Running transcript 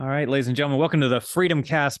All right, ladies and gentlemen, welcome to the Freedom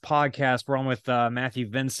Cast podcast. We're on with Matthew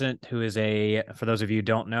Vincent, who is for those of you who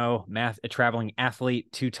don't know, a traveling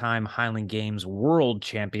athlete, two-time Highland Games world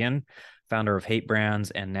champion, founder of Hate Brands,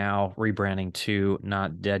 and now rebranding to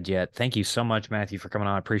Not Dead Yet. Thank you so much, Matthew, for coming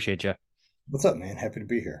on. I appreciate you. What's up, man? Happy to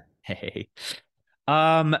be here. Hey.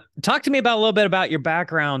 Talk to me about a little bit about your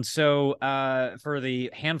background. So, for the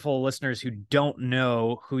handful of listeners who don't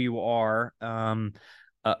know who you are,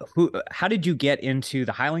 how did you get into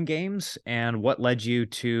the Highland Games, and what led you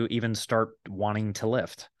to even start wanting to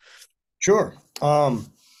lift? Sure.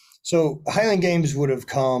 So Highland Games would have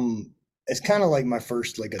come as kind of like my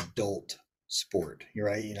first like adult sport, you're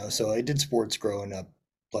right? So I did sports growing up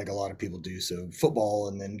like a lot of people do. So football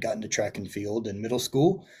and then got into track and field in middle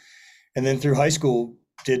school. And then through high school,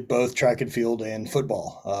 did both track and field and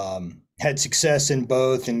football. Had success in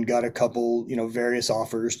both and got a couple, various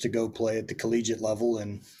offers to go play at the collegiate level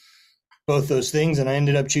and both those things. And I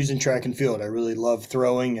ended up choosing track and field. I really loved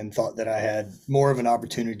throwing and thought that I had more of an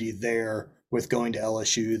opportunity there with going to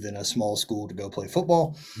LSU than a small school to go play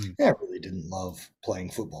football. And I really didn't love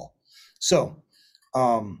playing football. So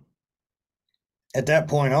at that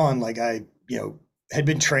point on, like I, had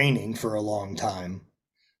been training for a long time.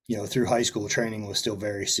 Through high school, training was still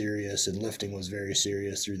very serious and lifting was very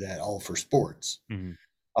serious through that, all for sports. Mm-hmm.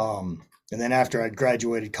 And then after I'd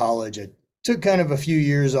graduated college, I took kind of a few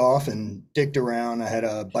years off and dicked around. I had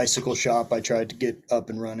a bicycle shop I tried to get up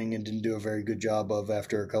and running and didn't do a very good job of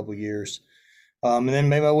after a couple of years. And then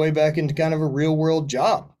made my way back into kind of a real world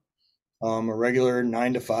job. A regular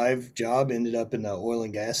 9 to 5 job, ended up in the oil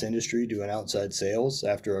and gas industry doing outside sales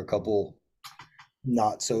after a couple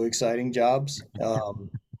not so exciting jobs.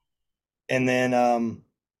 And then,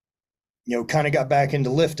 kind of got back into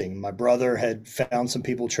lifting. My brother had found some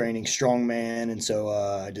people training strongman. And so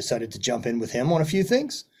I decided to jump in with him on a few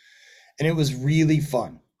things. And it was really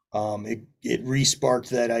fun. It re-sparked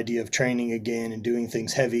that idea of training again and doing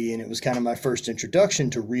things heavy. And it was kind of my first introduction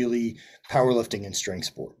to really powerlifting and strength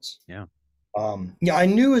sports. Yeah. I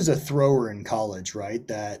knew as a thrower in college, right,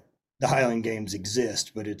 that the Highland Games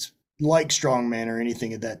exist, but it's like strongman or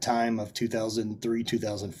anything at that time of 2003,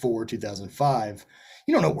 2004, 2005,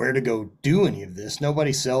 you don't know where to go do any of this.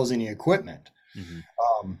 Nobody sells any equipment.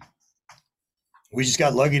 Mm-hmm. We just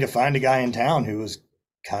got lucky to find a guy in town who was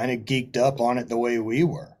kind of geeked up on it the way we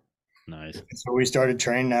were. Nice. And so we started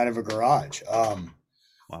training out of a garage.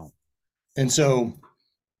 Wow. And so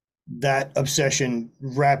that obsession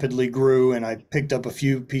rapidly grew, and I picked up a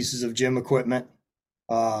few pieces of gym equipment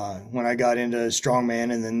when I got into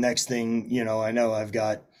strongman. And the next thing, I know I've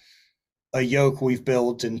got a yoke we've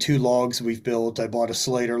built and 2 logs we've built. I bought a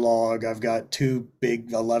Slater log. I've got 2 big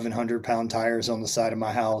 1,100-pound tires on the side of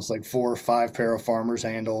my house, like 4 or 5 pair of farmer's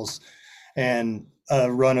handles, and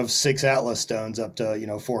a run of 6 Atlas stones up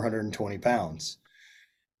to, 420 pounds.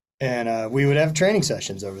 And we would have training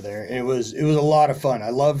sessions over there. And it was a lot of fun. I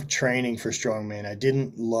loved training for strongman. I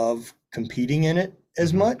didn't love competing in it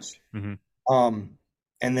as much. Mm-hmm.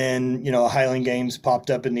 And then, Highland Games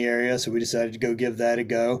popped up in the area, so we decided to go give that a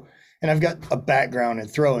go. And I've got a background in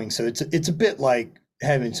throwing, so it's a bit like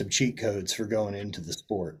having some cheat codes for going into the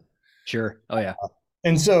sport. Sure. Oh yeah.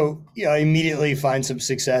 And so, I immediately find some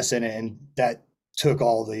success in it, and that took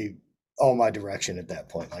all my direction at that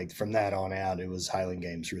point. Like from that on out, it was Highland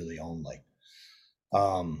Games really only.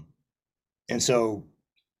 And so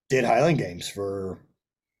did Highland Games for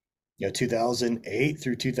 2008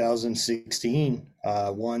 through 2016,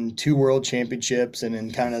 won 2 world championships. And in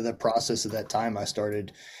kind of the process of that time, I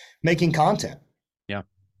started making content. Yeah.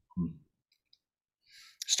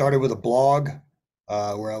 Started with a blog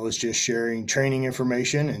where I was just sharing training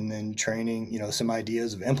information and then training, some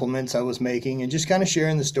ideas of implements I was making and just kind of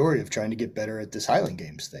sharing the story of trying to get better at this Highland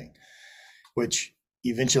Games thing, which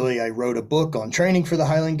eventually I wrote a book on training for the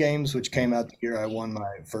Highland Games, which came out the year I won my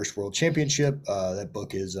first world championship. That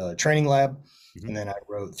book is Training Lab. Mm-hmm. And then I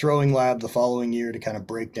wrote Throwing Lab the following year to kind of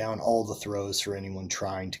break down all the throws for anyone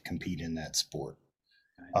trying to compete in that sport.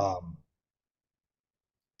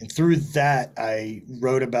 And through that, I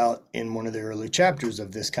wrote about in one of the early chapters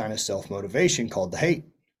of this kind of self-motivation called the hate.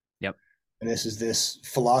 Yep. And this is this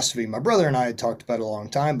philosophy my brother and I had talked about a long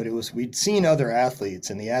time, but we'd seen other athletes,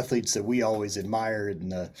 and the athletes that we always admired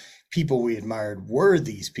and the people we admired were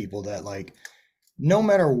these people that, like, no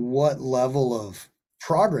matter what level of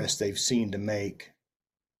progress they've seen to make,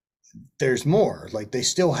 there's more. Like, they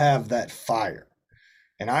still have that fire.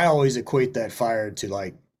 And I always equate that fire to,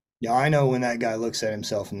 like, I know when that guy looks at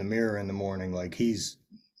himself in the mirror in the morning, like he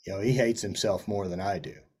hates himself more than I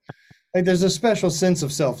do. Like there's a special sense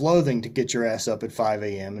of self-loathing to get your ass up at 5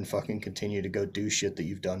 a.m. and fucking continue to go do shit that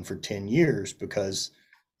you've done for 10 years because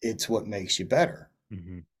it's what makes you better.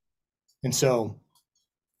 Mm-hmm. And so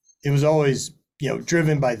it was always,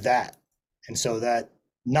 driven by that. And so that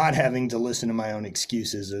not having to listen to my own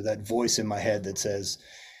excuses or that voice in my head that says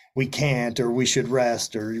we can't, or we should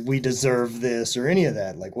rest, or we deserve this, or any of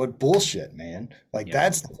that. Like, what bullshit, man. Like, Yeah.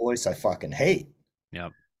 that's the voice I fucking hate.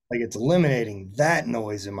 Yep. Like, it's eliminating that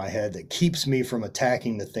noise in my head that keeps me from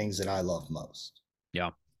attacking the things that I love most. Yeah.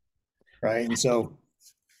 Right. And so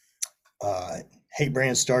Hate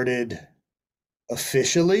Brand started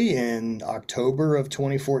officially in October of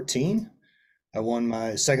 2014. I won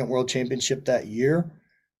my second world championship that year,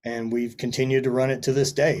 and we've continued to run it to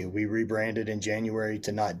this day. We rebranded in January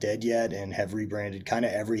to Not Dead Yet and have rebranded kind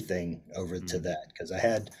of everything over to that, because I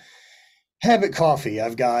had Habit Coffee,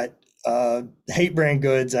 I've got Hate Brand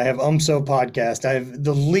Goods, I have So Podcast, I have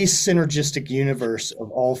the least synergistic universe of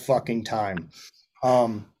all fucking time.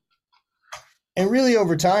 And really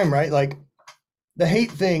over time, right, like the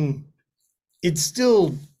hate thing, it's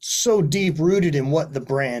still so deep rooted in what the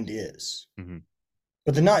brand is. Mm-hmm.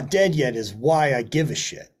 But the Not Dead Yet is why I give a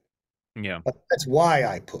shit. Yeah. That's why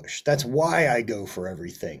I push. That's why I go for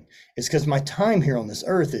everything. It's because my time here on this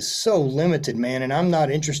earth is so limited, man, and I'm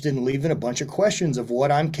not interested in leaving a bunch of questions of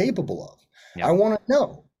what I'm capable of. Yeah. I want to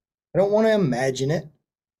know. I don't want to imagine it.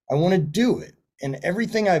 I want to do it. And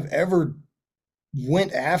everything I've ever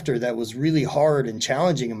went after that was really hard and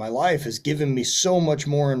challenging in my life has given me so much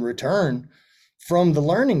more in return from the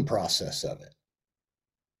learning process of it.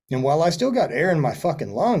 And while I still got air in my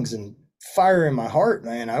fucking lungs and fire in my heart,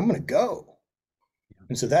 man, I'm going to go.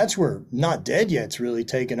 And so that's where Not Dead Yet's really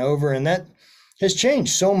taken over. And that has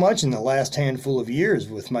changed so much in the last handful of years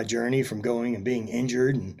with my journey from going and being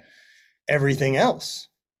injured and everything else.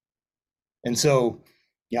 And so,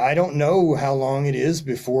 yeah, I don't know how long it is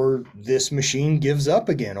before this machine gives up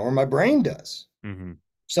again, or my brain does. Mm-hmm.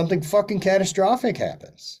 Something fucking catastrophic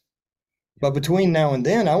happens. But between now and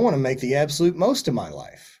then, I want to make the absolute most of my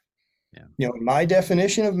life. Yeah. My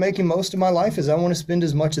definition of making most of my life is I want to spend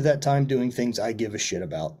as much of that time doing things I give a shit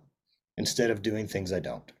about instead of doing things I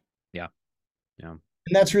don't. Yeah. Yeah.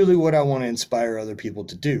 And that's really what I want to inspire other people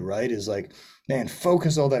to do, right? Is like, man,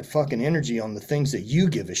 focus all that fucking energy on the things that you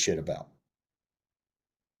give a shit about.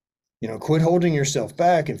 Quit holding yourself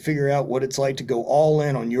back and figure out what it's like to go all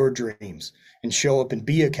in on your dreams and show up and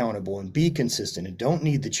be accountable and be consistent and don't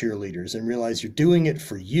need the cheerleaders, and realize you're doing it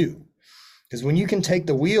for you. Because when you can take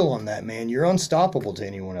the wheel on that, man, you're unstoppable to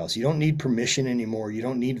anyone else. You don't need permission anymore. You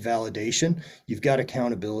don't need validation. You've got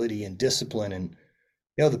accountability and discipline, and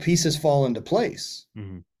the pieces fall into place.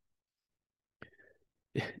 Mm-hmm.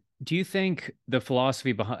 Do you think the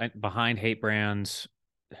philosophy behind Hate Brands,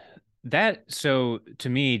 so to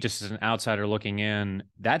me, just as an outsider looking in,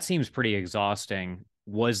 that seems pretty exhausting.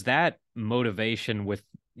 Was that motivation with,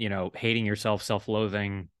 hating yourself,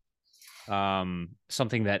 self-loathing,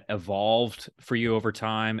 something that evolved for you over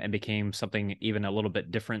time and became something even a little bit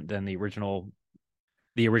different than the original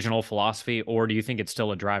philosophy? Or do you think it's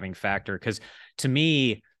still a driving factor? Because to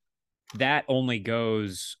me, that only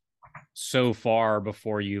goes so far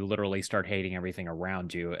before you literally start hating everything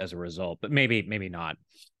around you as a result, but maybe not.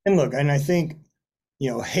 And look, and I think,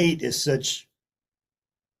 hate is such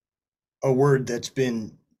a word that's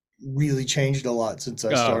been really changed a lot since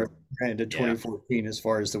I started in 2014, as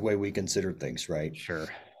far as the way we consider things, right? Sure.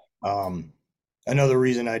 Another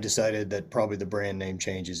reason I decided that probably the brand name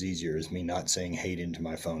change is easier is me not saying hate into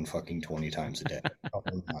my phone fucking 20 times a day.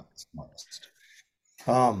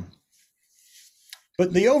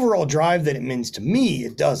 But the overall drive that it means to me,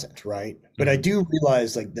 it doesn't, right? But I do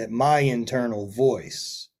realize like that my internal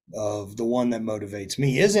voice of the one that motivates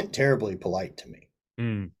me isn't terribly polite to me.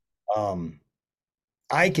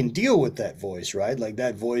 I can deal with that voice, right? Like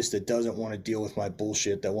that voice that doesn't want to deal with my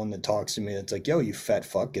bullshit, that one that talks to me, that's like, yo, you fat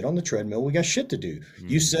fuck, get on the treadmill. We got shit to do.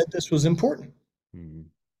 You said this was important.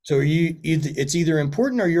 So it's either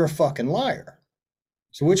important or you're a fucking liar.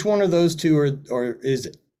 So which one of those two or is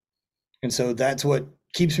it? And so that's what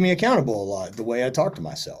keeps me accountable a lot, the way I talk to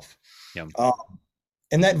myself. Yeah.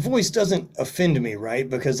 And that voice doesn't offend me, right?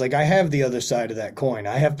 Because like I have the other side of that coin.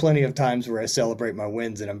 I have plenty of times where I celebrate my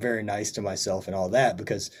wins and I'm very nice to myself and all that,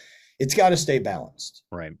 because it's got to stay balanced.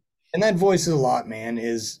 Right. And that voice is a lot, man,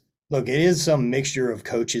 look, it is some mixture of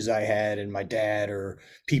coaches I had and my dad or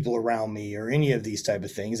people around me or any of these type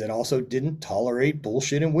of things that also didn't tolerate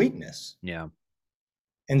bullshit and weakness. Yeah.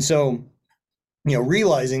 And so,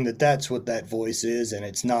 realizing that that's what that voice is and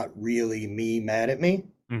it's not really me mad at me,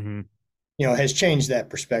 has changed that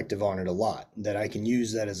perspective on it a lot, that I can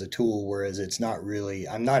use that as a tool, whereas it's not really,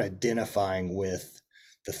 I'm not identifying with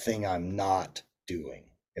the thing I'm not doing,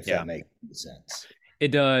 if that makes sense.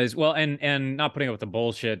 It does. Well, and not putting up with the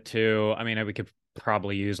bullshit too. I mean, we could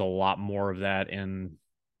probably use a lot more of that in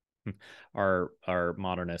our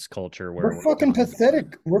modernist culture where We're we're fucking telling people to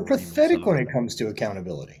pathetic. We're ream pathetic themselves. when it comes to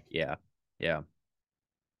accountability. Yeah. Yeah.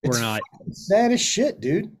 We're It's not fucking sad as shit,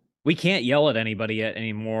 dude. we can't yell at anybody yet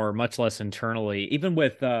anymore, much less internally. Even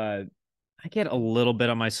with I get a little bit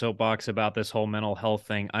on my soapbox about this whole mental health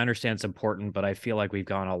thing. I understand it's important, but I feel like we've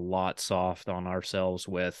gone a lot soft on ourselves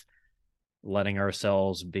with letting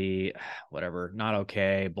ourselves be whatever, not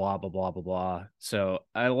okay, blah blah blah blah blah. So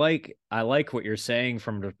I like what you're saying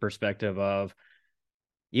from the perspective of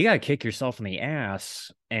you got to kick yourself in the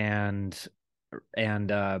ass and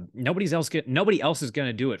nobody else is going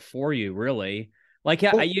to do it for you really. Like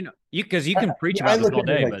yeah, Well, you because you can preach I about this look all at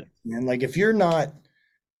it day, like but this, man. Like if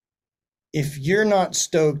you're not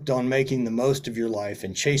stoked on making the most of your life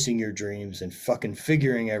and chasing your dreams and fucking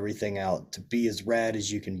figuring everything out to be as rad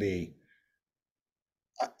as you can be,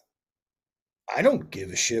 I, I don't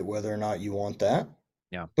give a shit whether or not you want that.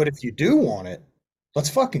 yeah, But if you do want it, let's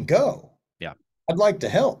fucking go. yeah, I'd like to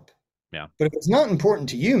help. yeah, But if it's not important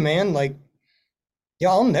to you, man, like, yeah,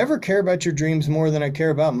 I'll never care about your dreams more than I care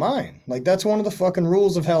about mine. Like, that's one of the fucking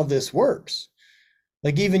rules of how this works.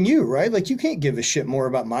 Like, even you, right? Like, you can't give a shit more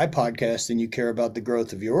about my podcast than you care about the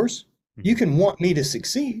growth of yours. You mhm, can want me to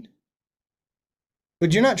succeed,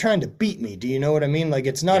 but you're not trying to beat me. Do you know what I mean? Like,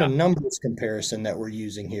 it's not a yeah, numbers comparison that we're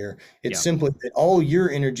using here. It's yeah. simply that all your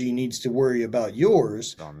energy needs to worry about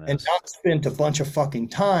yours On and this, not spend a bunch of fucking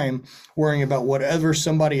time worrying about whatever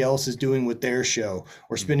somebody else is doing with their show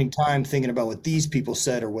or mhm, spending time thinking about what these people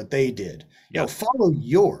said or what they did. yeah, Follow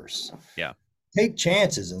yours. yeah, Take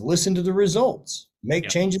chances and listen to the results. Make yeah,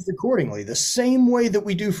 changes accordingly, the same way that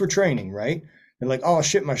we do for training, right? And like, oh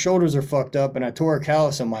shit, my shoulders are fucked up and I tore a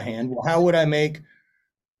callus on my hand. Well, how would I make,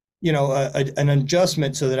 an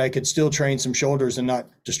adjustment so that I could still train some shoulders and not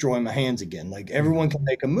destroy my hands again? Like mhm, everyone can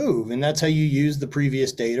make a move, and that's how you use the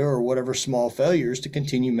previous data or whatever small failures to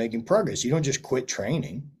continue making progress. You don't just quit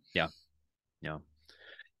training. yeah, yeah.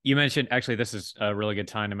 You mentioned actually this is a really good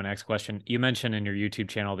time to my next question. You mentioned in your YouTube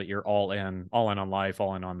channel that you're all in on life,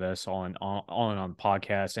 all in on this, all in on the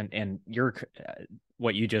podcast, and you're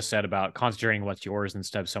what you just said about concentrating what's yours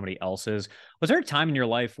instead of somebody else's. Was there a time in your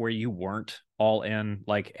life where you weren't all in,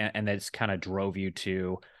 like, and that's kind of drove you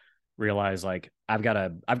to realize like I've got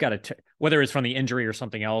to whether it's from the injury or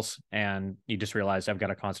something else, and you just realized I've got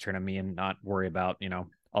to concentrate on me and not worry about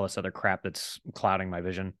all this other crap that's clouding my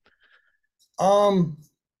vision. Um,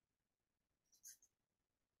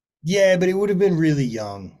 yeah, but it would have been really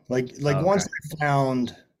young. Like Oh, once okay. I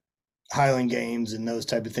found Highland Games and those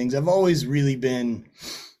type of things, I've always really been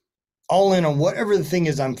all in on whatever the thing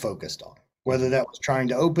is I'm focused on. Whether Mhm. that was trying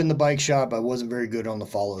to open the bike shop, I wasn't very good on the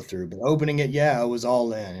follow through, but opening it, yeah, I was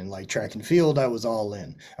all in. And like track and field, I was all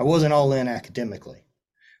in. I wasn't all in academically.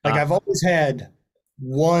 Like Uh, I've always had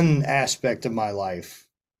one aspect of my life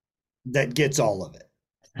that gets all of it.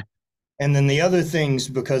 And then the other things,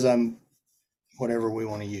 because I'm whatever we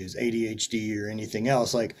want to use, ADHD or anything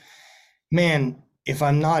else, like, man, if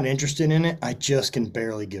I'm not interested in it, I just can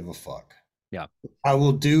barely give a fuck. yeah. I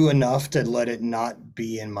will do enough to let it not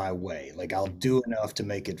be in my way. Like I'll Mhm. do enough to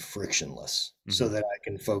make it frictionless so Mhm. that I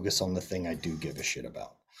can focus on the thing I do give a shit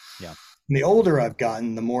about. Yeah. And the older I've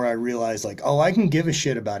gotten, the more I realize like, oh, I can give a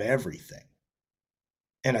shit about everything.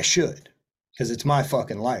 And I should, because it's my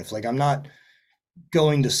fucking life. Like I'm not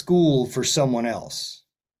going to school for someone else,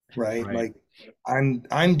 right? Right. Like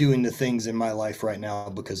I'm doing the things in my life right now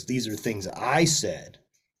because these are things I said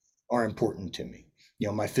are important to me.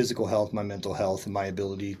 My physical health, my mental health, and my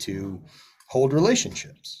ability to hold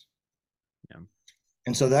relationships. Yeah.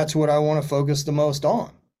 And so that's what I want to focus the most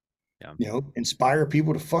on. Yeah. Inspire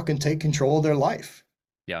people to fucking take control of their life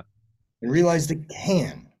Yeah. and realize they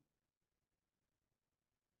can.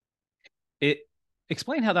 It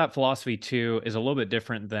explain how that philosophy too is a little bit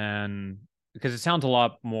different than because it sounds a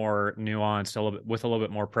lot more nuanced, a little bit with a little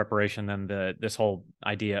bit more preparation than this whole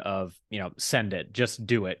idea of, send it, just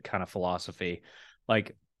do it kind of philosophy.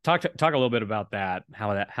 Like talk a little bit about that,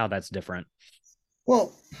 how that's different.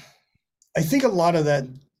 Well, I think a lot of that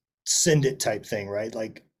send it type thing, right?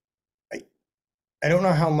 Like I, I don't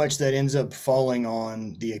know how much that ends up falling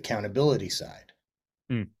on the accountability side.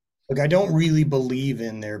 Mm, Like I don't really believe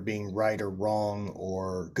in there being right or wrong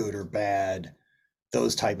or good or bad,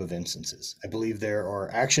 those type of instances. I believe there are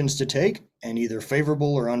actions to take and either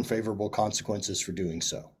favorable or unfavorable consequences for doing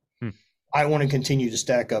so. mm, I want to continue to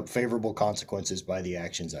stack up favorable consequences by the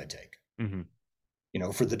actions I take,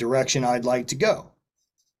 mm-hmm, for the direction I'd like to go.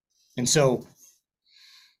 And so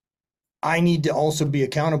I need to also be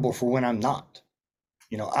accountable for when I'm not.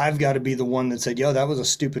 I've got to be the one that said, yo, that was a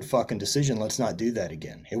stupid fucking decision. Let's not do that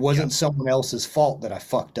again. It Yeah. wasn't someone else's fault that I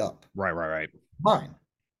fucked up. Right. Fine.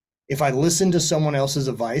 If I listened to someone else's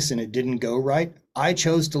advice and it didn't go right, I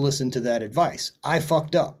chose to listen to that advice. I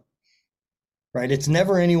fucked up, right? It's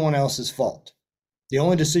never anyone else's fault. The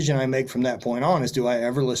only decision I make from that point on is, do I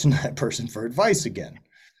ever listen to that person for advice again?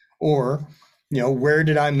 Or, where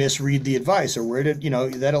did I misread the advice? Or where did,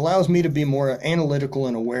 that allows me to be more analytical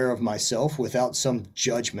and aware of myself without some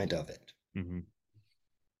judgment of it. Mm-hmm.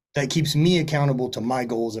 That keeps me accountable to my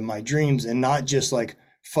goals and my dreams, and not just like,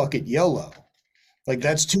 fuck it, YOLO. Like,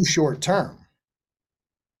 that's too short term.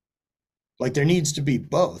 Like, there needs to be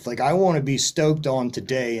both. Like, I want to be stoked on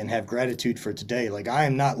today and have gratitude for today. Like, I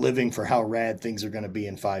am not living for how rad things are going to be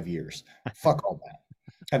in 5 years. Fuck all that.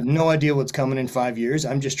 I have no idea what's coming in 5 years.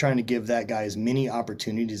 I'm just trying to give that guy as many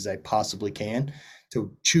opportunities as I possibly can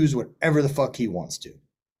to choose whatever the fuck he wants to.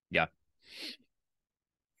 Yeah.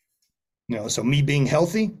 So me being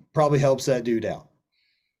healthy probably helps that dude out.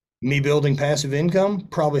 Me building passive income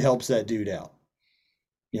probably helps that dude out.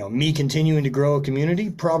 Me continuing to grow a community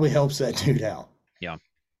probably helps that dude out. Yeah.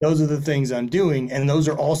 Those are the things I'm doing. And those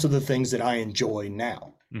are also the things that I enjoy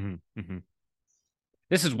now. Mm-hmm. Mm-hmm.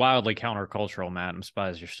 This is wildly countercultural, Matt. I'm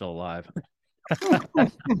surprised you're still alive.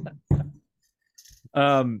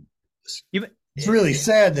 It's really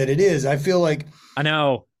sad that it is. I feel like, I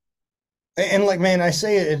know. And like, man, I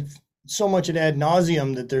say it so much ad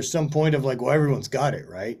nauseum that there's some point of like, well, everyone's got it,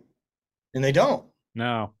 right? And they don't.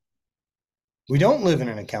 No. We don't live in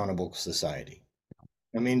an accountable society.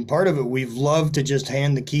 I mean, part of it, we've loved to just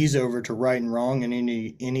hand the keys over to right and wrong and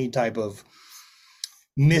any type of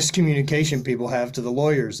miscommunication people have to the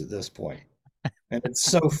lawyers at this point. And it's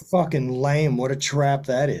so fucking lame. What a trap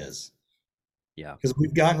that is. Yeah. Because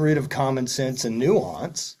we've gotten rid of common sense and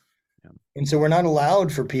nuance. Yeah. And so we're not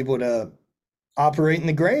allowed for people to operate in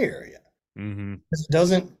the gray area. Mm-hmm. This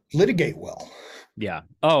doesn't litigate well. Yeah.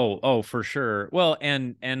 Oh, for sure. Well,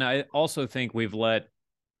 and I also think we've let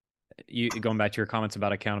you, going back to your comments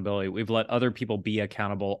about accountability, we've let other people be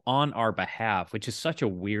accountable on our behalf, which is such a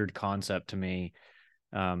weird concept to me.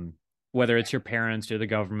 Whether it's your parents or the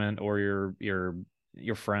government or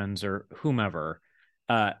your friends or whomever.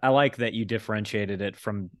 I like that you differentiated it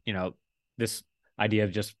from, this idea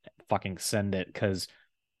of just fucking send it, because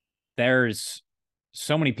there's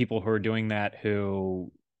so many people who are doing that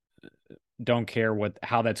who don't care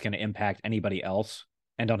how that's going to impact anybody else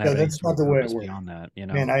and don't have any sort of purpose beyond that,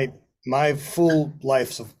 Man, my full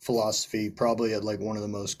life philosophy, probably at like one of the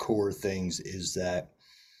most core things, is that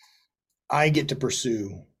I get to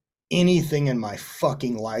pursue anything in my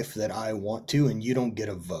fucking life that I want to, and you don't get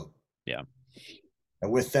a vote. Yeah.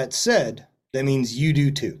 And with that said, that means you do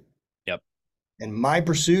too. Yep. And my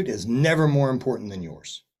pursuit is never more important than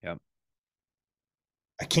yours. Yep.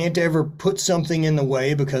 I can't ever put something in the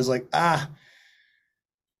way because like,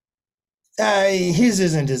 his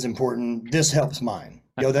isn't as important. This helps mine.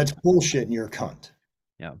 That's bullshit and you're a cunt.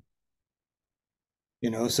 Yeah.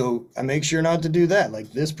 So I make sure not to do that.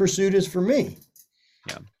 Like, this pursuit is for me.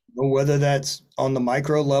 Yeah. Whether that's on the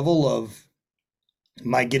micro level of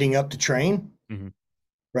my getting up to train, mm-hmm.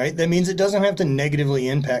 right? That means it doesn't have to negatively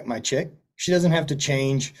impact my chick. She doesn't have to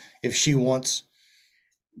change if she wants,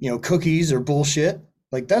 cookies or bullshit.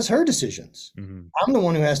 Like, that's her decisions. Mm-hmm. I'm the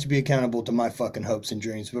one who has to be accountable to my fucking hopes and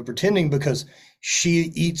dreams. But pretending because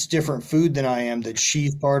she eats different food than I am that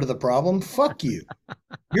she's part of the problem, fuck you.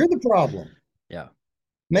 You're the problem. Yeah.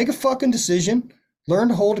 Make a fucking decision. Learn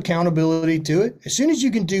to hold accountability to it. As soon as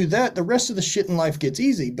you can do that, the rest of the shit in life gets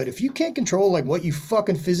easy. But if you can't control like what you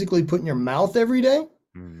fucking physically put in your mouth every day,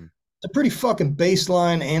 mm-hmm. it's a pretty fucking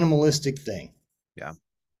baseline animalistic thing. Yeah.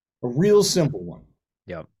 A real simple one.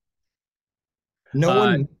 Yep. No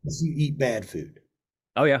one makes you eat bad food.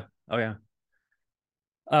 Oh yeah.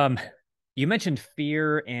 You mentioned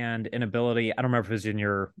fear and inability. I don't remember if it was in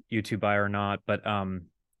your YouTube bio or not, but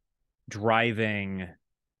driving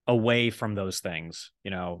away from those things.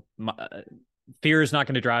 Fear is not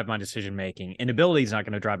going to drive my decision making. Inability is not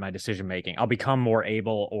going to drive my decision making. I'll become more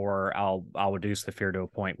able, or I'll reduce the fear to a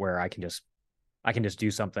point where I can just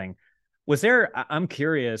do something. I'm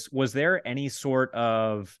curious, was there any sort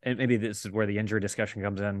of, and maybe this is where the injury discussion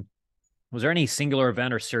comes in, was there any singular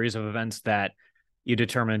event or series of events that you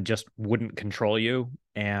determined just wouldn't control you,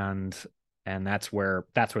 and that's where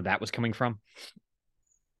that was coming from?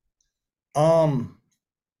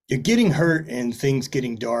 You're getting hurt and things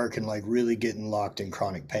getting dark and like really getting locked in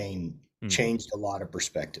chronic pain changed a lot of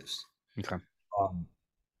perspectives. Okay.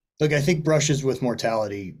 Look, I think brushes with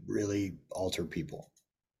mortality really alter people.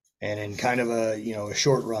 And in kind of a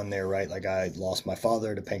short run there, right? Like, I lost my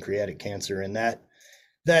father to pancreatic cancer, and that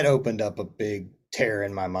that opened up a big tear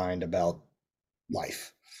in my mind about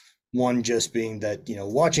life. One just being that,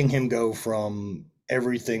 watching him go from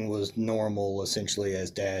everything was normal essentially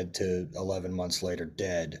as dad to 11 months later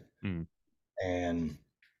dead. Mm. And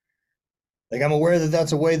like, I'm aware that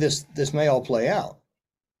that's a way this may all play out.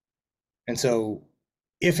 And so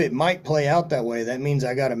if it might play out that way, that means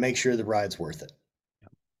I got to make sure the ride's worth it.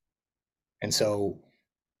 Yep. And so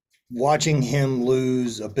watching him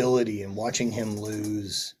lose ability and watching him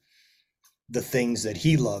lose the things that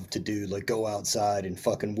he loved to do, like go outside and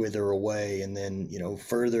fucking wither away, and then,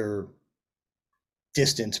 further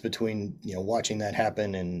distance between, watching that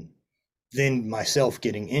happen and then myself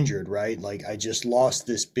getting injured, right? Like, I just lost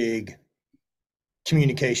this big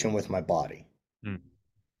communication with my body. Mm.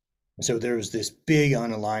 So there was this big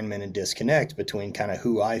unalignment and disconnect between kind of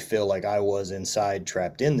who I feel like I was inside,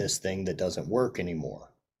 trapped in this thing that doesn't work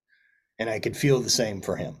anymore. And I could feel the same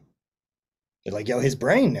for him. Like, yo, his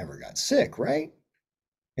brain never got sick, right?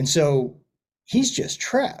 And so he's just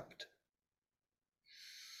trapped.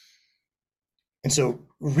 And so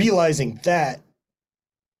realizing that,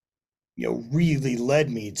 really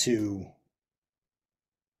led me to,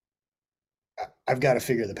 I've got to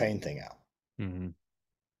figure the pain thing out. Mm-hmm.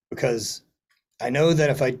 Because I know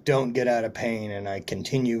that if I don't get out of pain and I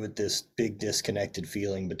continue with this big disconnected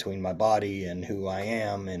feeling between my body and who I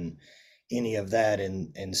am and any of that,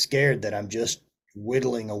 and scared that I'm just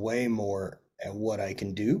whittling away more at what I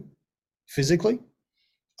can do physically,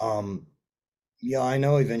 I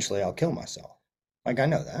know eventually I'll kill myself. Like, I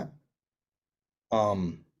know that.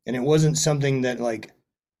 And it wasn't something that, like,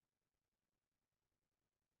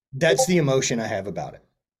 that's the emotion I have about it.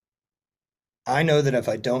 I know that if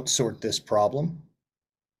I don't sort this problem,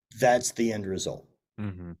 that's the end result.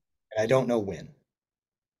 Mm-hmm. And I don't know when.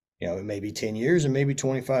 It may be 10 years or maybe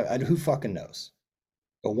 25. Who fucking knows?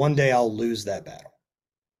 But one day I'll lose that battle.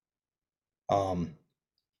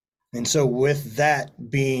 And so with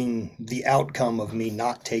that being the outcome of me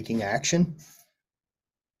not taking action,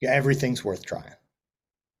 everything's worth trying.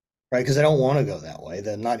 Right? Because I don't want to go that way.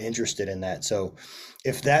 I'm not interested in that. So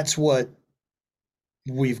if that's what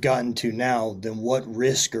we've gotten to now, then what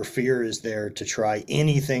risk or fear is there to try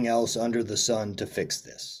anything else under the sun to fix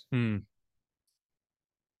this? Mm.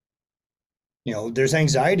 There's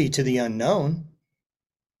anxiety to the unknown,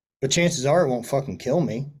 but chances are it won't fucking kill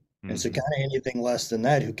me. Mm-hmm. And so kind of anything less than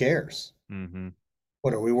that, who cares? Mm-hmm.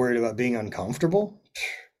 What, are we worried about being uncomfortable?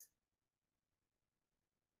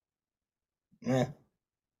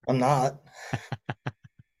 I'm not.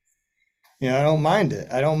 I don't mind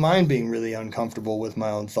it. I don't mind being really uncomfortable with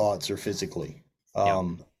my own thoughts or physically.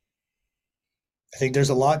 I think there's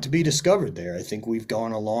a lot to be discovered there. I think we've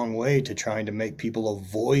gone a long way to trying to make people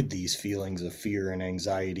avoid these feelings of fear and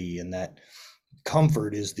anxiety, and that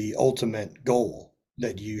comfort is the ultimate goal,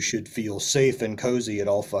 that you should feel safe and cozy at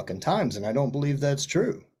all fucking times. And I don't believe that's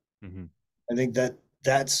true. Mm-hmm. I think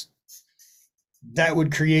that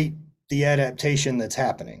would create the adaptation that's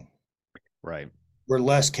happening. Right. We're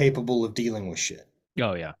less capable of dealing with shit.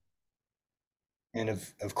 Oh, yeah. And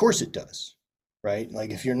of course it does, right?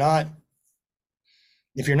 Like, if you're not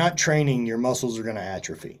training, your muscles are going to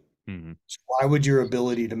atrophy. Mm-hmm. So why would your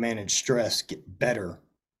ability to manage stress get better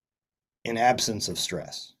in absence of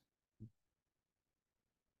stress?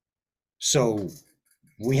 So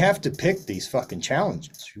we have to pick these fucking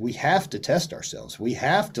challenges. We have to test ourselves. We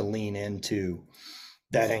have to lean into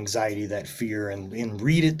that anxiety, that fear, and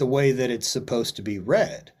read it the way that it's supposed to be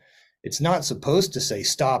read. It's not supposed to say,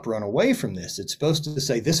 stop, run away from this. It's supposed to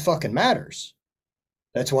say, this fucking matters.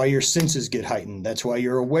 That's why your senses get heightened. That's why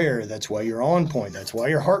you're aware. That's why you're on point. That's why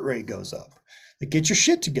your heart rate goes up. Like, get your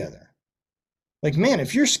shit together. Like, man,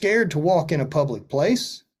 if you're scared to walk in a public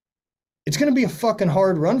place, it's going to be a fucking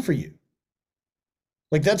hard run for you.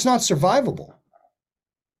 Like, that's not survivable.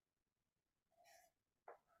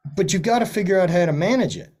 But you've got to figure out how to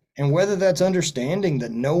manage it. And whether that's understanding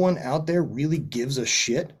that no one out there really gives a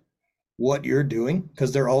shit what you're doing,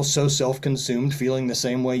 because they're all so self-consumed, feeling the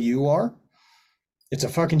same way you are. It's a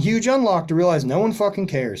fucking huge unlock to realize no one fucking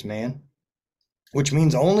cares, man. Which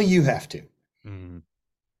means only you have to. Mm-hmm.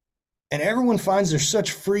 And everyone finds there's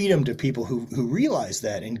such freedom to people who realize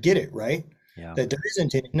that and get it, right? Yeah. That there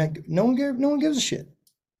isn't any, no one gives a shit.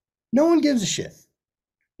 No one gives a shit.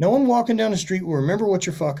 No one walking down the street will remember what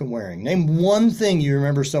you're fucking wearing. Name one thing you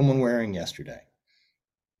remember someone wearing yesterday.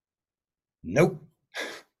 Nope.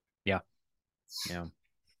 Yeah. Yeah.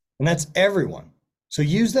 And that's everyone. So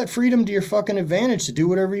use that freedom to your fucking advantage to do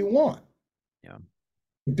whatever you want. Yeah.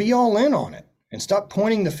 Be all in on it and stop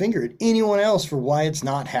pointing the finger at anyone else for why it's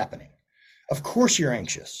not happening. Of course you're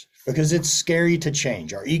anxious because it's scary to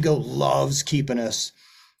change. Our ego loves keeping us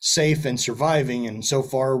safe and surviving. And so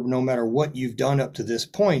far, no matter what you've done up to this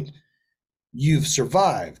point, you've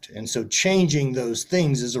survived. And so changing those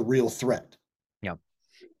things is a real threat. Yeah.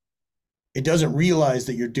 It doesn't realize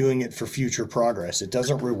that you're doing it for future progress. It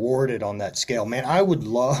doesn't reward it on that scale. Man, I would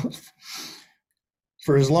love,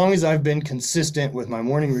 for as long as I've been consistent with my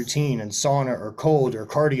morning routine and sauna or cold or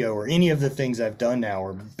cardio or any of the things I've done now,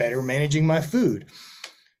 or better managing my food.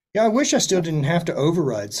 Yeah, I wish I still didn't have to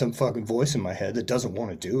override some fucking voice in my head that doesn't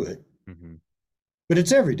want to do it. Mm-hmm. But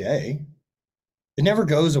it's every day. It never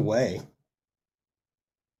goes away.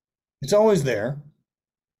 It's always there.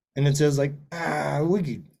 And it says like,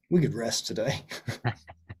 we could rest today.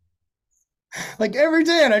 Like every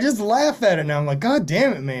day, and I just laugh at it and I'm like, God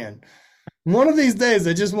damn it, man. One of these days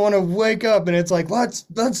I just want to wake up and it's like, let's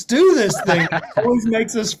do this thing. It always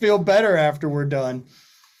makes us feel better after we're done.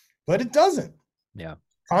 But it doesn't. Yeah.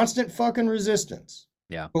 Constant fucking resistance.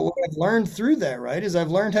 Yeah. But what I've learned through that, right, is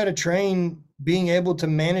I've learned how to train being able to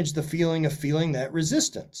manage the feeling of feeling that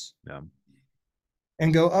resistance. Yeah.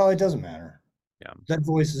 And go, oh, it doesn't matter. Yeah. That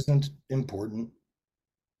voice isn't important.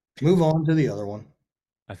 Move on to the other one.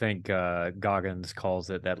 I think Goggins calls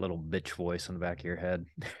it that little bitch voice in the back of your head.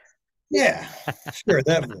 Yeah, sure,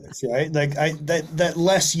 that voice, right? Like that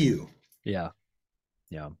less you. Yeah.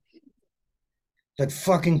 Yeah. That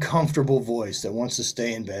fucking comfortable voice that wants to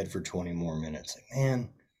stay in bed for 20 more minutes. Like, man,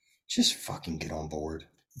 just fucking get on board.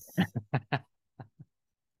 I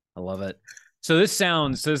love it. So this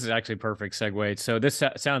is actually a perfect segue. So this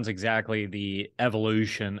sounds exactly the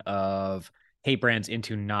evolution of hate brands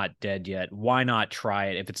into Not Dead Yet. Why not try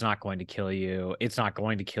it if it's not going to kill you? It's not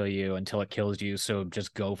going to kill you until it kills you. So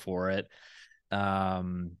just go for it.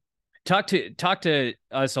 Talk to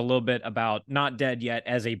us a little bit about Not Dead Yet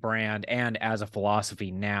as a brand and as a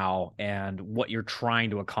philosophy now, and what you're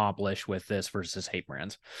trying to accomplish with this versus hate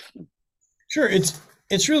brands. Sure,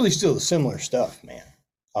 it's really still the similar stuff, man.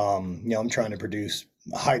 I'm trying to produce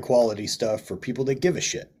high quality stuff for people that give a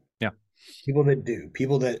shit. Yeah. People that do,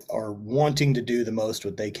 people that are wanting to do the most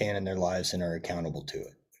what they can in their lives and are accountable to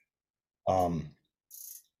it.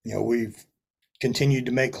 We've continued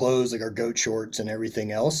to make clothes like our goat shorts and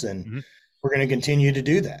everything else, and we're going to continue to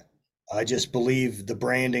do that. I just believe the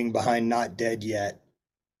branding behind Not Dead Yet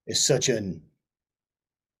is such a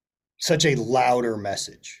louder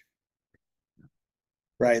message,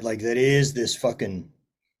 right? Like that is this fucking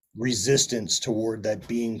resistance toward that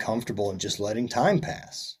being comfortable and just letting time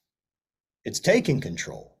pass. It's taking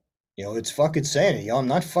control. It's fucking saying it. I'm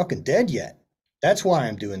not fucking dead yet. That's why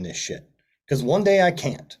I'm doing this shit. Because one day I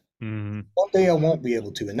can't. Mm-hmm. One day I won't be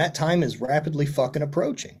able to. And that time is rapidly fucking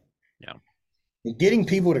approaching. Yeah. And getting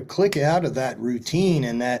people to click out of that routine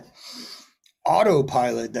and that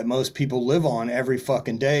autopilot that most people live on every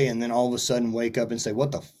fucking day, and then all of a sudden wake up and say,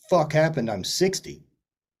 what the fuck happened? I'm 60.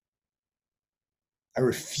 I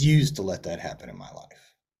refuse to let that happen in my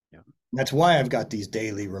life. Yeah. That's why I've got these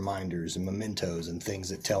daily reminders and mementos and things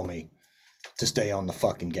that tell me to stay on the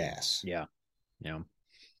fucking gas. Yeah. Yeah.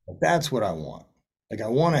 That's what I want. Like, I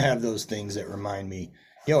want to have those things that remind me,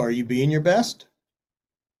 yo, are you being your best?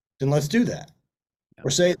 Then let's do that. Yeah. Or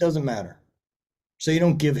say it doesn't matter. Say you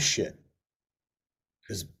don't give a shit.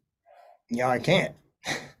 Because, I can't.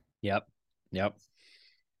 Yep.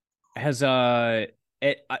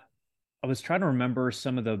 I was trying to remember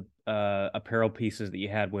some of the apparel pieces that you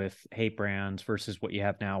had with hate brands versus what you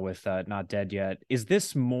have now with Not Dead Yet. Is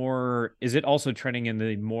it also trending in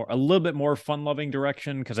a little bit more fun-loving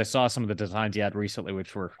direction? Because I saw some of the designs you had recently,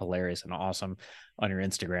 which were hilarious and awesome on your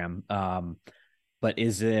Instagram. But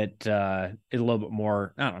is it a little bit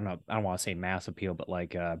more, I don't know, I don't want to say mass appeal, but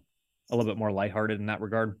like a little bit more lighthearted in that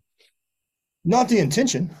regard? Not the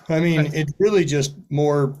intention. I mean, it's really just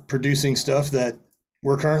more producing stuff that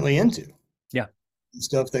we're currently into. Yeah.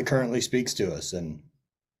 Stuff that currently speaks to us, and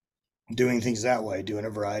doing things that way, doing a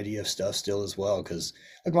variety of stuff still as well. Cause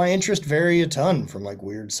like my interests vary a ton, from like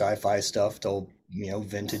weird sci-fi stuff to,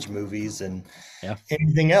 vintage movies and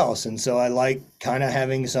anything else. And so I like kind of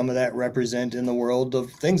having some of that represent in the world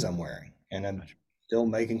of things I'm wearing, and I'm still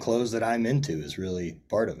making clothes that I'm into is really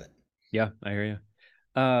part of it. Yeah, I hear you.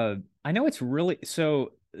 I know it's really,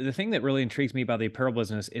 so the thing that really intrigues me about the apparel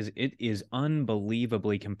business is it is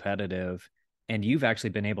unbelievably competitive, and you've actually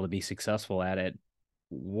been able to be successful at it.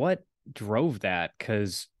 What drove that?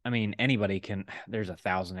 Because I mean, there's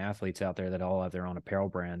 1,000 athletes out there that all have their own apparel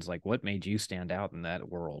brands. Like, what made you stand out in that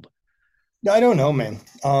world? I don't know, man.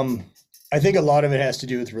 I think a lot of it has to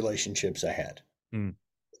do with relationships I had.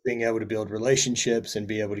 Being able to build relationships and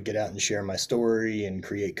be able to get out and share my story and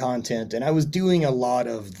create content. And I was doing a lot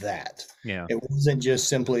of that. Yeah. It wasn't just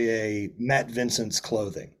simply a Matt Vincent's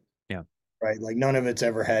clothing. Yeah. right? Like none of it's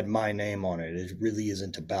ever had my name on it. It really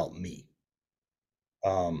isn't about me.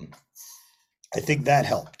 Um, I think that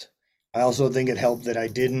helped. I also think it helped that I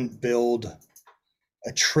didn't build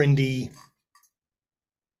a trendy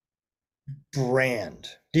brand.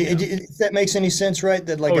 Yeah. If that makes any sense, right?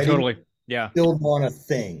 That like Oh, I didn't totally. Yeah. build on a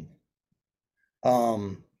thing.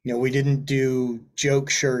 We didn't do joke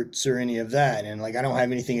shirts or any of that. And like I don't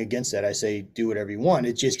have anything against that. I say do whatever you want.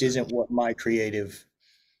 It just Sure. isn't what my creative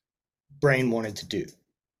brain wanted to do.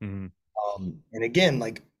 Hmm. And again,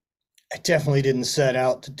 like I definitely didn't set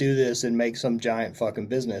out to do this and make some giant fucking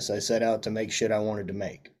business. I set out to make shit I wanted to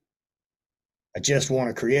make. I just want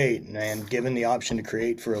to create, and given the option to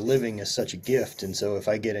create for a living is such a gift. And so if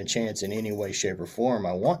I get a chance in any way, shape, or form,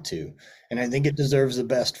 I want to. And I think it deserves the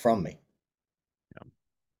best from me. Yeah.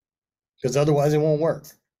 Because otherwise it won't work.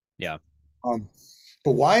 Yeah. Um,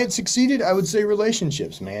 but why it succeeded, I would say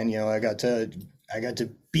relationships, man. I got to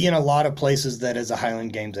be in a lot of places that as a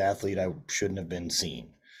Highland Games athlete I shouldn't have been seen.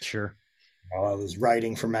 Sure. I was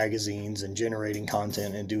writing for magazines and generating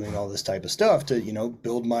content and doing all this type of stuff to,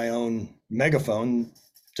 build my own megaphone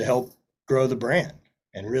to help grow the brand.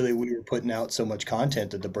 And really, we were putting out so much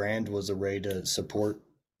content that the brand was a way to support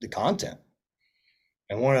the content.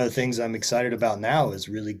 And one of the things I'm excited about now is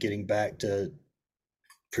really getting back to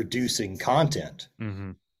producing content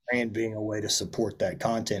Hmm. and being a way to support that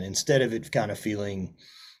content instead of it kind of feeling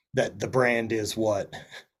that the brand is what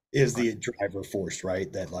is Right. the driver force,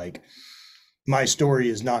 right? That like my story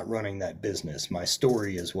is not running that business. My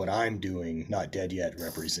story is what I'm doing. Not dead yet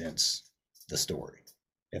represents the story.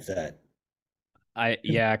 If that,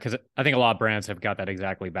 Yeah, because I think a lot of brands have got that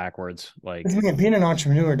exactly backwards. Like, man, being an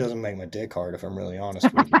entrepreneur doesn't make my dick hard. If I'm really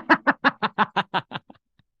honest with you,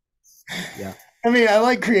 yeah. I mean, I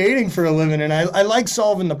like creating for a living, and I like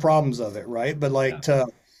solving the problems of it, right? But Yeah. like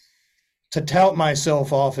to tout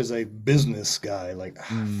myself off as a business guy, like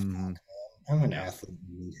Hmm. I'm an Yeah. athlete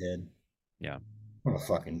meathead. Yeah. I'm a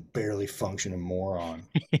fucking barely functioning moron.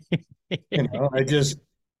 I just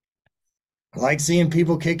like seeing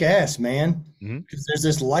people kick ass, man. Hmm. Because there's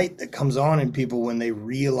this light that comes on in people when they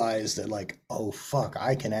realize that, like, oh, fuck,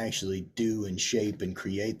 I can actually do and shape and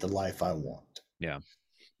create the life I want. Yeah.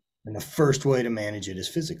 And the first way to manage it is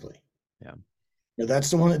physically. Yeah.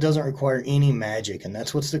 That's the one that doesn't require any magic. And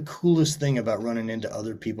that's what's the coolest thing about running into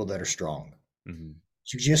other people that are strong. Hmm.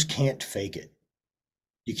 You just can't fake it.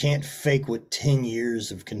 You can't fake what 10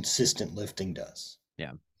 years of consistent lifting does.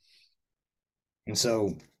 Yeah. And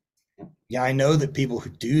so, yeah, I know that people who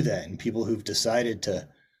do that and people who've decided to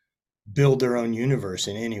build their own universe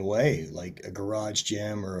in any way, like a garage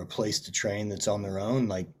gym or a place to train that's on their own,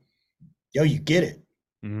 like, yo, you get it.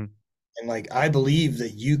 Hmm. And like, I believe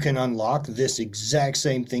that you can unlock this exact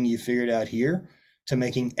same thing you figured out here to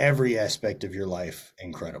making every aspect of your life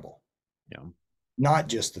incredible, Yeah. not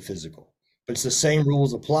just the physical. But it's the same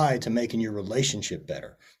rules apply to making your relationship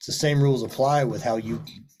better. It's the same rules apply with how you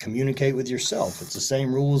communicate with yourself. It's the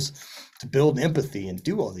same rules to build empathy and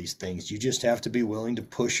do all these things. You just have to be willing to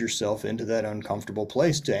push yourself into that uncomfortable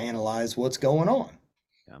place to analyze what's going on.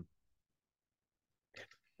 Yeah.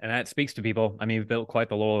 And that speaks to people. I mean, you've built quite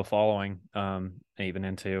the loyal following, even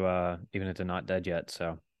into Not Dead Yet.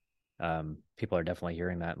 So people are definitely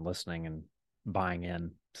hearing that and listening and buying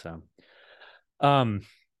in. So um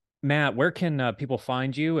Matt, where can people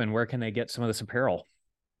find you and where can they get some of this apparel?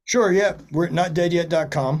 Sure, yeah, we're at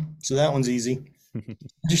notdeadyet.com, so that one's easy.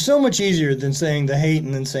 It's so much easier than saying the hate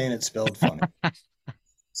and then saying it's spelled funny.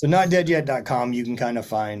 So notdeadyet.com, you can kind of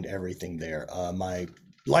find everything there. My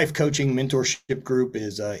life coaching mentorship group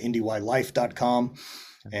is indylife.com,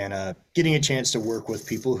 and getting a chance to work with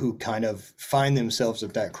people who kind of find themselves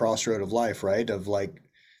at that crossroad of life, right? Of like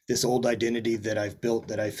this old identity that I've built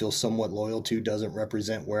that I feel somewhat loyal to doesn't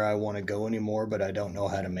represent where I want to go anymore, but I don't know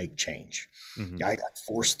how to make change. Hmm. I got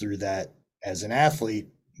forced through that as an athlete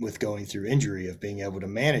with going through injury of being able to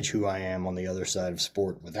manage who I am on the other side of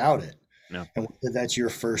sport without it. No. And whether that's your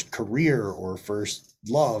first career or first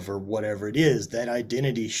love or whatever it is, that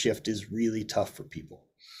identity shift is really tough for people.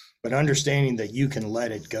 But understanding that you can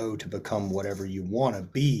let it go to become whatever you want to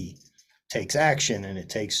be takes action, and it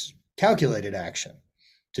takes calculated action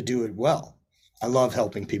to do it well. I love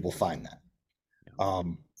helping people find that.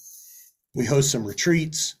 Um, we host some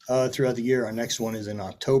retreats throughout the year. Our next one is in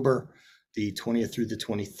October, the 20th through the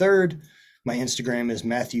 23rd. My Instagram is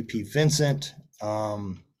Matthew P. Vincent.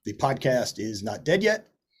 The podcast is Not Dead Yet.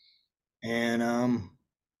 And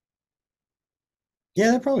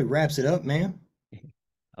yeah, that probably wraps it up, man.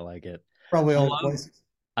 I like it. Probably I all the love places.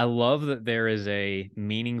 I love that there is a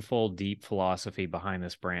meaningful, deep philosophy behind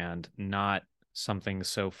this brand, not something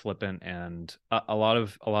so flippant, and a lot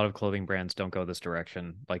of clothing brands don't go this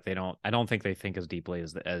direction. Like they don't, I don't think they think as deeply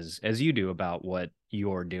as you do about what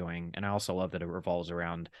you're doing. And I also love that it revolves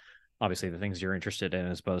around obviously the things you're interested in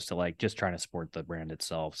as opposed to like just trying to support the brand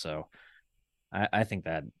itself. So I think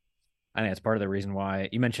that I think that's part of the reason why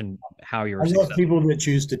you mentioned how you I were love successful. people that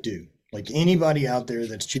choose to do. Like anybody out there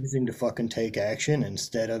that's choosing to fucking take action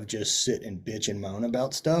instead of just sit and bitch and moan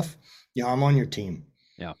about stuff. Yeah, I'm on your team.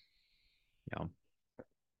 Yeah. Yeah.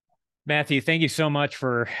 Matthew, thank you so much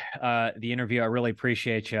for the interview. I really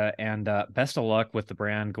appreciate you, and best of luck with the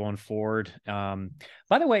brand going forward.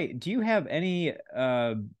 By the way, do you have any?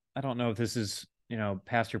 I don't know if this is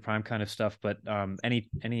past your prime kind of stuff, but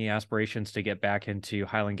any aspirations to get back into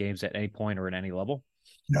Highland Games at any point or at any level?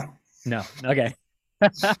 No. No. Okay.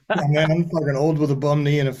 Yeah, man, I'm fucking old with a bum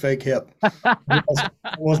knee and a fake hip. I lost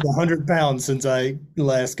almost 100 pounds since I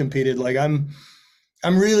last competed. Like I'm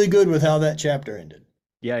really good with how that chapter ended.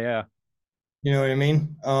 Yeah. Yeah. You know what I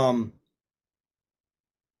mean?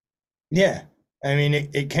 Yeah. I mean,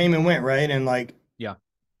 it came and went, right? And like,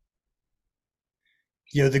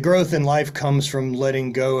 Yeah. the growth in life comes from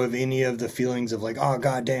letting go of any of the feelings of like, oh,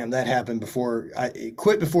 God damn, that happened before it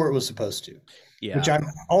quit before it was supposed to, which Yeah. I'm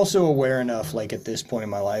also aware enough, like at this point in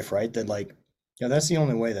my life, right? That like, that's the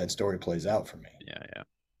only way that story plays out for me. Yeah. Yeah.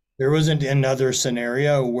 There wasn't another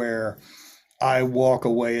scenario where I walk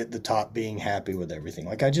away at the top being happy with everything.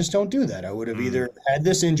 Like, I just don't do that. I would have Mm, either had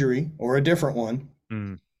this injury or a different one,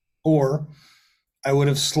 mm, or I would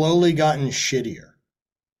have slowly gotten shittier.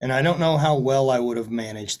 And I don't know how well I would have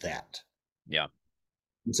managed that. yeah.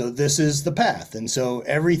 And so this is the path. And so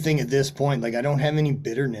everything at this point, like I don't have any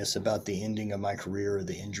bitterness about the ending of my career or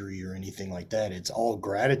the injury or anything like that. It's all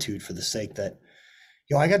gratitude for the sake that,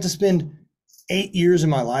 I got to spend 8 years of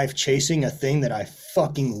my life chasing a thing that I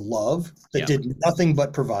fucking love that Yeah. did nothing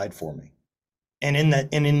but provide for me. And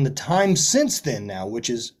in the time since then now, which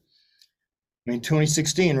is,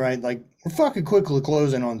 2016, right? Like we're fucking quickly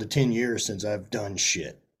closing on to 10 years since I've done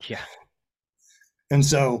shit. Yeah. And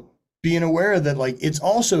so being aware that like it's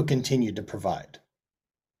also continued to provide.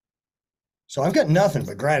 So I've got nothing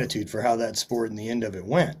but gratitude for how that sport and the end of it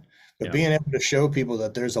went. But Yeah. being able to show people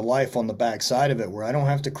that there's a life on the backside of it where I don't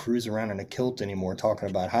have to cruise around in a kilt anymore talking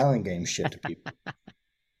about Highland Games shit to people.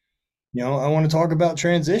 I want to talk about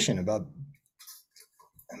transition,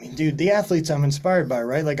 dude, the athletes I'm inspired by,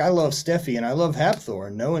 right? Like I love Steffi and I love Hapthor,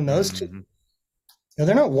 and knowing those two, Hmm.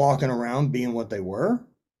 they're not walking around being what they were.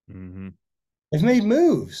 Hmm. They've made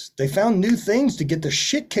moves. They found new things to get the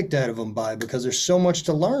shit kicked out of them by because there's so much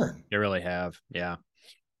to learn. They really have. Yeah.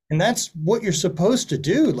 And that's what you're supposed to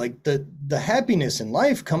do. Like the happiness in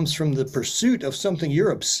life comes from the pursuit of something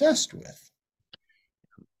you're obsessed with.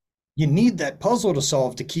 You need that puzzle to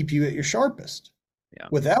solve to keep you at your sharpest. Yeah.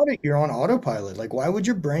 Without it, you're on autopilot. Like, why would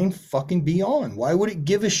your brain fucking be on? Why would it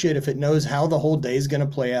give a shit if it knows how the whole day is going to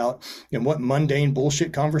play out and what mundane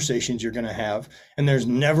bullshit conversations you're going to have? And there's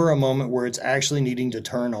never a moment where it's actually needing to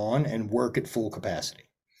turn on and work at full capacity.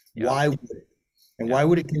 Yeah. Why would it? And Yeah. why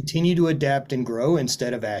would it continue to adapt and grow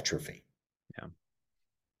instead of atrophy?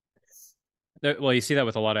 Yeah. Well, you see that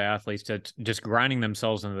with a lot of athletes that just grinding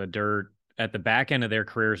themselves into the dirt at the back end of their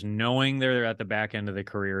careers, knowing they're at the back end of their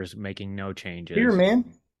careers, making no Fear, changes. man.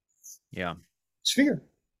 Yeah. It's fear.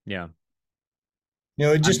 Yeah.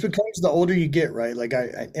 It just I'm, becomes the older you get, right? Like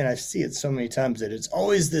I see it so many times that it's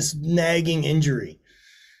always this nagging injury.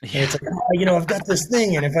 And yeah. it's like, I've got this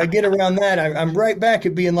thing. And if I get around that, I'm right back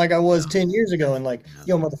at being like I was 10 years ago. And like,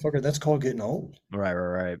 Yeah. motherfucker, that's called getting old. Right.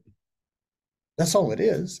 Right. Right. That's all it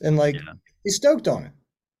is. And like, Yeah. be stoked on it.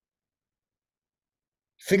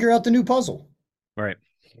 Figure out the new puzzle. Right.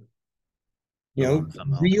 Move on to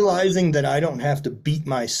something else. Realizing that I don't have to beat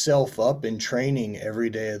myself up in training every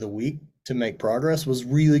day of the week to make progress was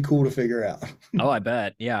really cool to figure out. Oh, I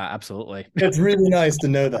bet. Yeah, absolutely. It's really nice to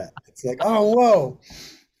know that. It's like, oh, whoa,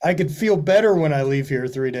 I could feel better when I leave here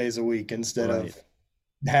 3 days a week instead Right. of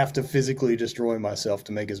have to physically destroy myself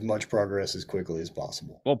to make as much progress as quickly as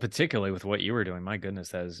possible. Well, particularly with what you were doing, my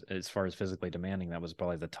goodness, as far as physically demanding, that was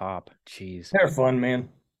probably the top. Jeez. They're fun, man.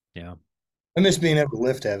 Yeah. I miss being able to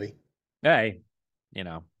lift heavy, Hey, you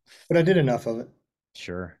know, but I did enough of it.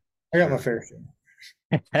 sure. I got my Sure. fair share.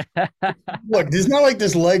 Look, it's not like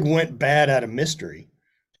this leg went bad out of mystery.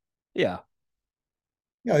 Yeah.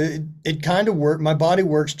 It kind of worked. My body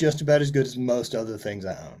works just about as good as most other things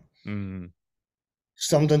I own. Mm.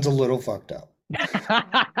 Something's a little fucked up.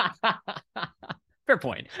 Fair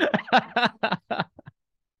point.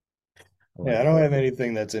 Yeah, I don't have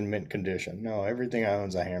anything that's in mint condition. No, everything I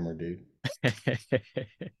own's a hammer, dude. I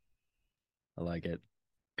like it.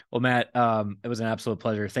 Well, Matt, it was an absolute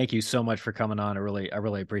pleasure. Thank you so much for coming on. I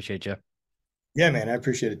really appreciate you. Yeah, man, I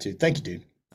appreciate it too. Thank you, dude.